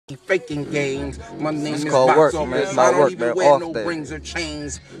faking games. My name is Boxx, Boxx, man. I don't even wear no rings or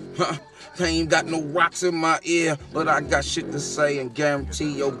chains. I ain't got no rocks in my ear, but I got shit to say and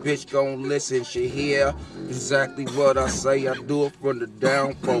guarantee your bitch gon' listen. She hear exactly what I say. I do it for the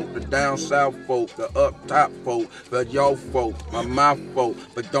down folk, the down south folk, the up top folk, the yo folk, my folk.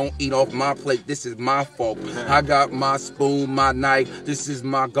 But don't eat off my plate, this is my fault. I got my spoon, my knife, this is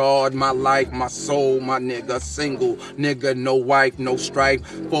my God, my life, my soul, my nigga. Single, nigga, no wife, no strife.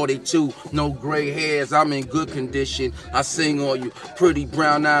 42, no gray hairs, I'm in good condition. I sing on you, pretty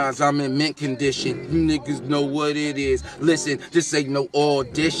brown eyes, I'm in mint condition. You niggas know what it is. Listen, this ain't no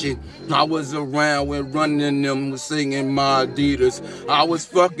audition. I was around when running them was singing my Adidas. I was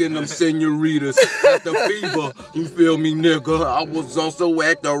fucking them senoritas at the fever. You feel me, nigga? I was also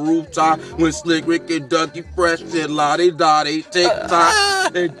at the rooftop when Slick Rick and Dougie Fresh did lottie-dottie,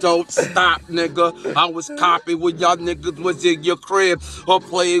 tick-tock, and don't stop, nigga. I was copying when y'all niggas was in your crib or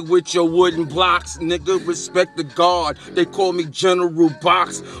playing with your wooden blocks, nigga. Respect the guard. They call me General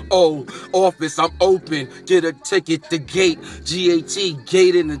Boxx. Oh, office, I'm open. Get a ticket to gate. GAT,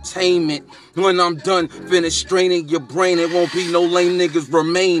 Gate Entertainment. When I'm done, finish straining your brain. It won't be no lame niggas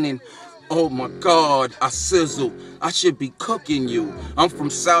remaining. Oh my God, I sizzle. I should be cooking you. I'm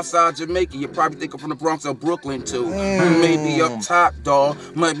from Southside Jamaica. You probably think I'm from the Bronx or Brooklyn too. Maybe up top, dawg.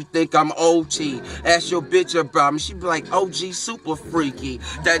 Maybe think I'm OT. Ask your bitch about me. She be like, OG super freaky.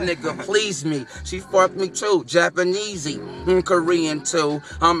 That nigga please me. She fucked me too. Japanesey. Korean too.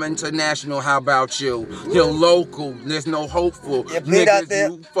 I'm international. How about you? You're local. There's no hopeful.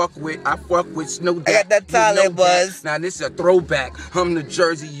 Niggas you fuck with. I fuck with Snow. I got that Thailand buzz. Now this is a throwback. I'm the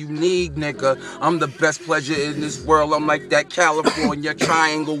Jersey you need, nigga. I'm the best pleasure in this world. I'm like that California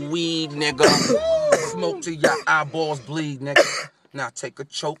triangle weed, nigga. Smoke till your eyeballs bleed, nigga. Now take a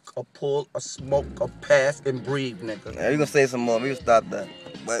choke, a pull, a smoke, a pass, and breathe, nigga. Yeah, we gonna say some more. We gonna stop that.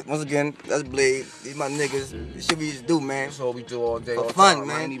 But once again, that's Blade. These my niggas. This shit we just do, man. That's all we do all day. For all fun, time.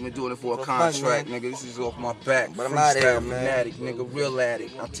 man. I ain't even doing it for a For contract, fun, nigga. This is off my back. But I'm out of here, Freestyle man. fanatic, nigga. Real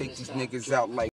addict. I take these niggas out like